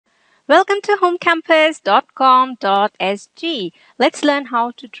Welcome to homecampus.com.sg. Let's learn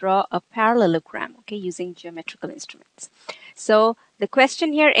how to draw a parallelogram, using geometrical instruments. So the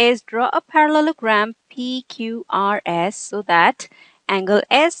question here is draw a parallelogram PQRS so that angle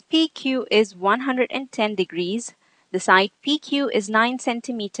SPQ is 110 degrees, the side PQ is 9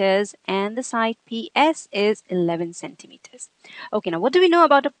 centimeters, and the side PS is 11 centimeters. Okay, now what do we know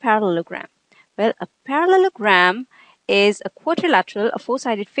about a parallelogram? Well, a parallelogram is a quadrilateral, a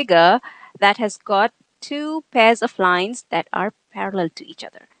four-sided figure that has got two pairs of lines that are parallel to each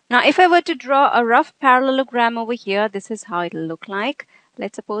other. Now, if I were to draw a rough parallelogram over here, this is how it'll look like.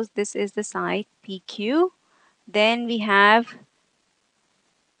 Let's suppose this is the side PQ. Then we have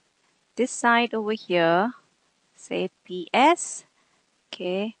this side over here, say PS.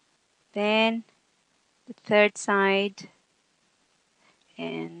 Okay. Then the third side,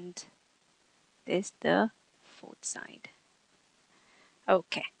 and this the fourth side.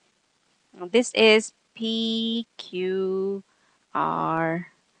 Okay. Now this is PQRS.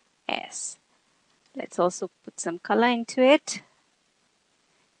 Let's also put some color into it.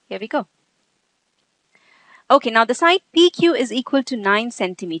 Here we go. Okay, now the side PQ is equal to 9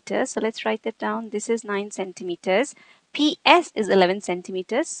 centimeters. So let's write that down. This is 9 centimeters. PS is 11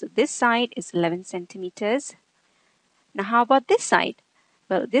 centimeters. So this side is 11 centimeters. Now how about this side?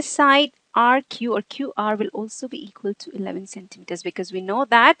 Well, this side RQ or QR will also be equal to 11 centimeters because we know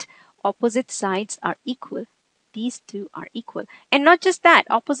that opposite sides are equal. These two are equal. And not just that,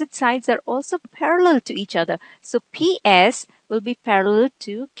 opposite sides are also parallel to each other. So PS will be parallel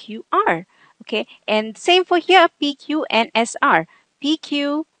to QR. Okay, and same for here, PQ and SR.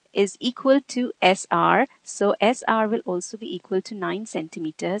 PQ is equal to SR, so SR will also be equal to 9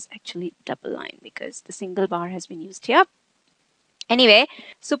 centimeters, actually double line because the single bar has been used here. Anyway,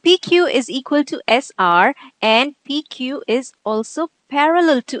 so PQ is equal to SR and PQ is also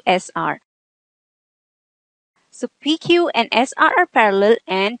parallel to SR. So PQ and SR are parallel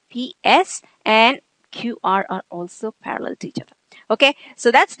and PS and QR are also parallel to each other. Okay,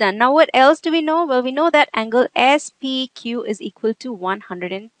 so that's done. Now what else do we know? Well, we know that angle SPQ is equal to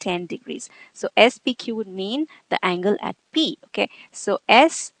 110 degrees. So SPQ would mean the angle at P. Okay, so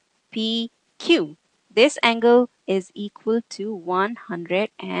SPQ, this angle is equal to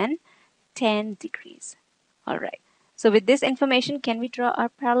 110 degrees. All right. So with this information, can we draw our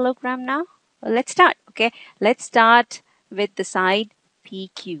parallelogram now? Well, let's start. Okay, let's start with the side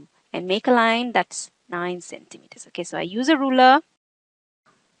PQ and make a line that's 9 centimeters. Okay, so I use a ruler.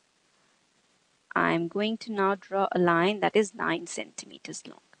 I'm going to now draw a line that is 9 centimeters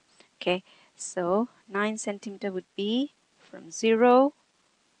long. Okay, so 9 centimeter would be from 0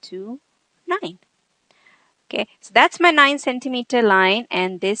 to 9. Okay, so that's my 9 centimeter line,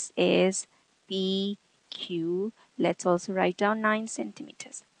 and this is PQ. Let's also write down 9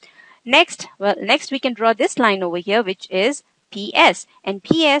 centimeters. Next we can draw this line over here, which is PS. And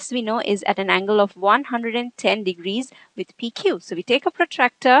PS we know is at an angle of 110 degrees with PQ. So we take a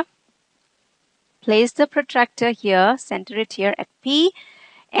protractor, place the protractor here, center it here at P,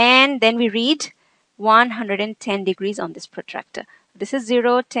 and then we read 110 degrees on this protractor. This is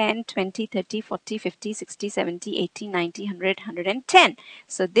 0, 10, 20, 30, 40, 50, 60, 70, 80, 90, 100, 110.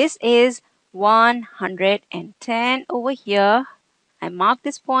 So this is 110 over here. I mark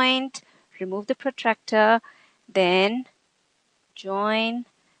this point, remove the protractor, then join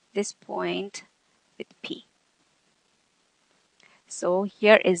this point with P. So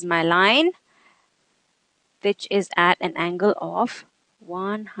here is my line, which is at an angle of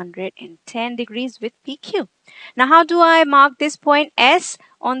 110 degrees with PQ. Now how do I mark this point S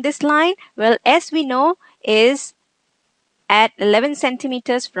on this line? Well, S we know is at 11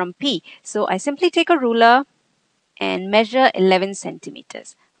 centimeters from P. So I simply take a ruler and measure 11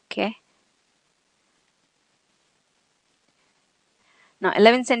 centimeters. Okay. Now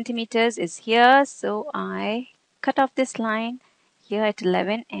 11 centimeters is here, so I cut off this line here at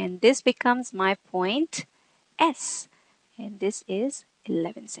 11, and this becomes my point S, and this is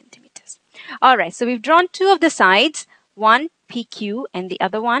 11 centimeters. All right, so we've drawn two of the sides, one PQ and the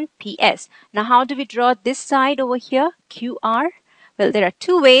other one PS. Now how do we draw this side over here, QR? Well, there are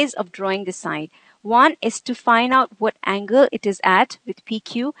two ways of drawing this side. One is to find out what angle it is at with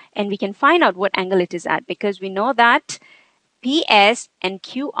PQ, and we can find out what angle it is at because we know that PS and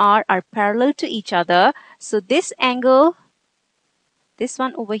QR are parallel to each other. So this angle, this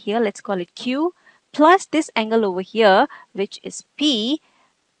one over here, let's call it Q, plus this angle over here, which is P,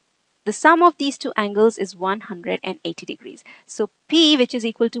 the sum of these two angles is 180 degrees. So P, which is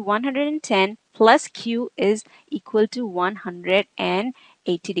equal to 110, plus Q is equal to 180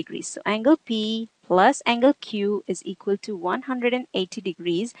 80 degrees. So angle P plus angle Q is equal to 180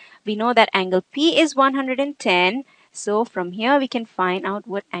 degrees. We know that angle P is 110. So from here we can find out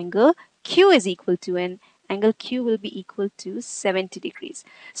what angle Q is equal to, and angle Q will be equal to 70 degrees.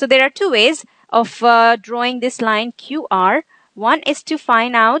 So there are two ways of drawing this line QR. One is to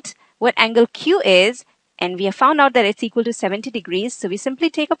find out what angle Q is, and we have found out that it's equal to 70 degrees. So we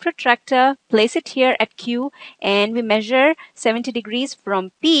simply take a protractor, place it here at Q, and we measure 70 degrees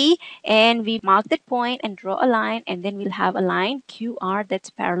from P, and we mark that point and draw a line, and then we'll have a line QR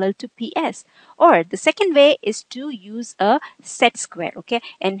that's parallel to PS. Or the second way is to use a set square, okay?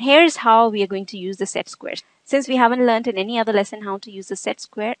 And here's how we are going to use the set square. Since we haven't learned in any other lesson how to use the set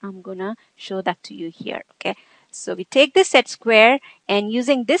square, I'm gonna show that to you here, okay? So we take this set square, and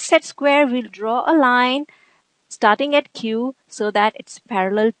using this set square, we'll draw a line starting at Q so that it's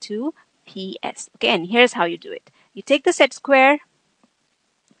parallel to PS. Okay, and here's how you do it. You take the set square,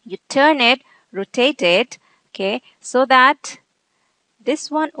 you turn it, rotate it, okay, so that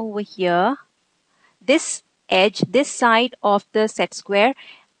this one over here, this edge, this side of the set square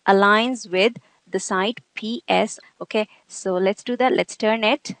aligns with the side PS. Okay, so let's do that. Let's turn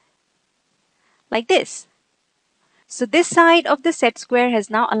it like this. So this side of the set square has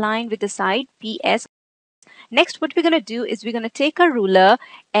now aligned with the side PS. Next, what we're going to do is we're going to take a ruler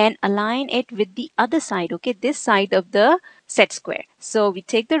and align it with the other side, okay, this side of the set square. So we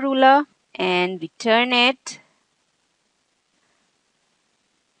take the ruler and we turn it.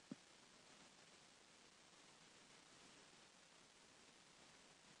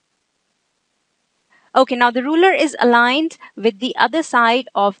 Okay, now the ruler is aligned with the other side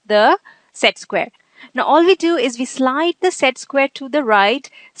of the set square. Now all we do is we slide the set square to the right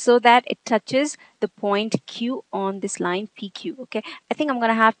so that it touches the point Q on this line PQ. Okay, I think I'm going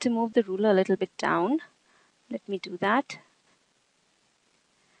to have to move the ruler a little bit down. Let me do that.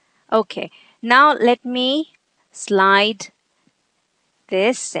 Okay, now let me slide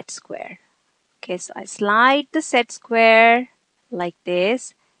this set square. Okay, so I slide the set square like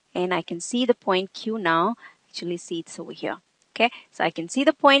this, and I can see the point Q now. Actually, see it's over here. Okay, so I can see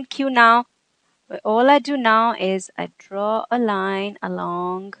the point Q now. But all I do now is I draw a line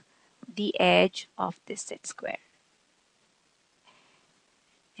along the edge of this set square.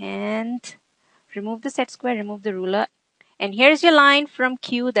 And remove the set square, remove the ruler. And here's your line from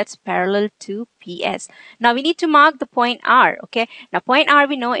Q that's parallel to PS. Now we need to mark the point R, okay? Now point R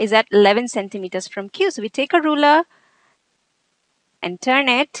we know is at 11 centimeters from Q. So we take a ruler and turn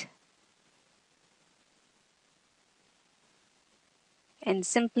it and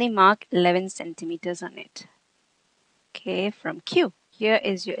simply mark 11 centimeters on it. Okay, from Q. Here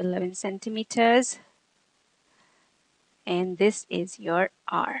is your 11 centimeters. And this is your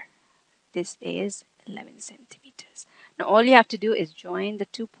R. This is 11 centimeters. Now all you have to do is join the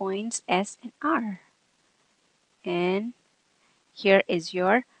 2 points S and R. And here is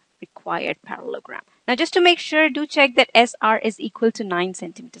your required parallelogram. Now just to make sure, do check that SR is equal to 9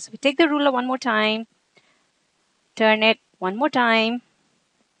 centimeters. So we take the ruler one more time, turn it one more time,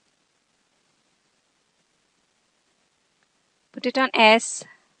 put it on S,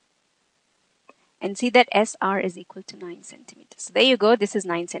 and see that SR is equal to 9 centimeters. So there you go. This is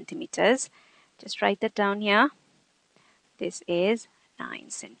 9 centimeters. Just write that down here. This is 9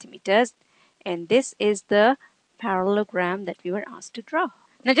 centimeters. And this is the parallelogram that we were asked to draw.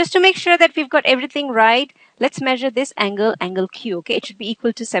 Now just to make sure that we've got everything right, let's measure this angle, angle Q. Okay, it should be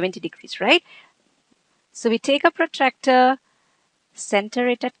equal to 70 degrees, right? So we take a protractor, center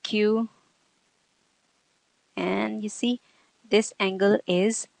it at Q, and you see this angle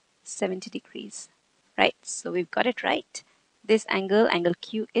is 70 degrees, right? So we've got it right. This angle, angle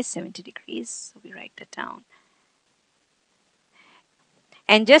Q, is 70 degrees. So we write that down.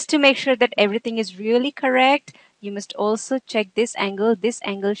 And just to make sure that everything is really correct, you must also check this angle. This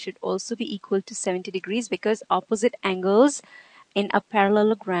angle should also be equal to 70 degrees because opposite angles in a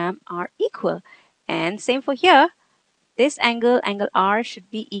parallelogram are equal. And same for here. This angle, angle R,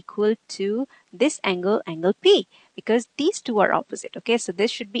 should be equal to this angle, angle P, because these two are opposite. Okay, so this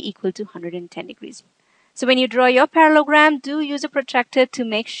should be equal to 110 degrees. So when you draw your parallelogram, do use a protractor to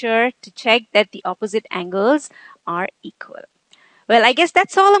make sure to check that the opposite angles are equal. Well, I guess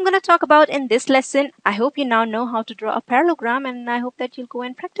that's all I'm going to talk about in this lesson. I hope you now know how to draw a parallelogram, and I hope that you'll go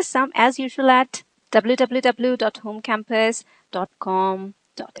and practice some as usual at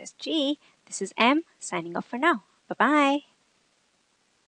www.homecampus.com.sg. This is M signing off for now. Bye-bye.